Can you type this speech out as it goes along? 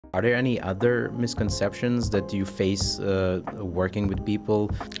Are there any other misconceptions that you face working with people?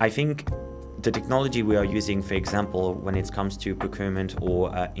 I think the technology we are using, for example, when it comes to procurement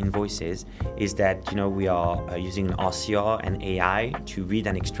or invoices, is that we are using RCR and AI to read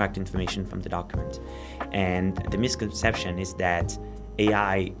and extract information from the document. And the misconception is that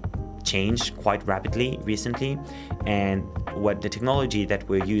AI changed quite rapidly recently, and what the technology that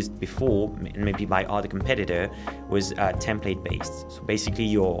were used before, maybe by other competitor, was template based. So basically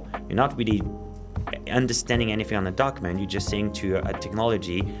you're not really understanding anything on a document. You're just saying to a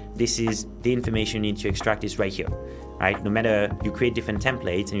technology, this is the information you need to extract is right here, right? No matter, you create different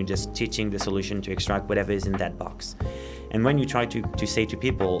templates and you're just teaching the solution to extract whatever is in that box. And when you try to say to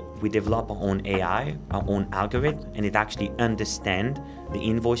people, we develop our own AI, our own algorithm, and it actually understands the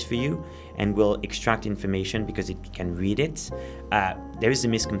invoice for you and will extract information because it can read it, there is a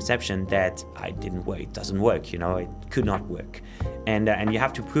misconception that it doesn't work, it could not work. And you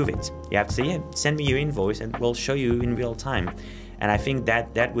have to prove it. You have to say, yeah, send me your invoice and we'll show you in real time. And I think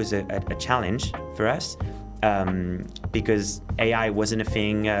that was a challenge for us. Because AI wasn't a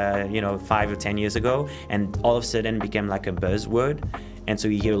thing, 5 or 10 years ago, and all of a sudden became like a buzzword. And so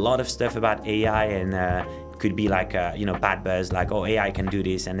you hear a lot of stuff about AI, and it could be like bad buzz, like, oh, AI can do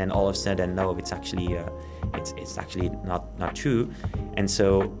this, and then all of a sudden, no, it's actually it's actually not true. And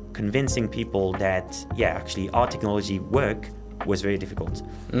so convincing people that actually our technology work was very difficult.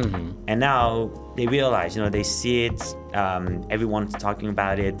 And now they realize, they see it, everyone's talking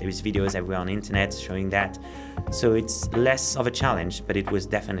about it, there's videos everywhere on the internet showing that. So it's less of a challenge, but it was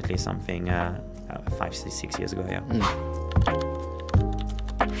definitely something 5, 6 years ago, yeah.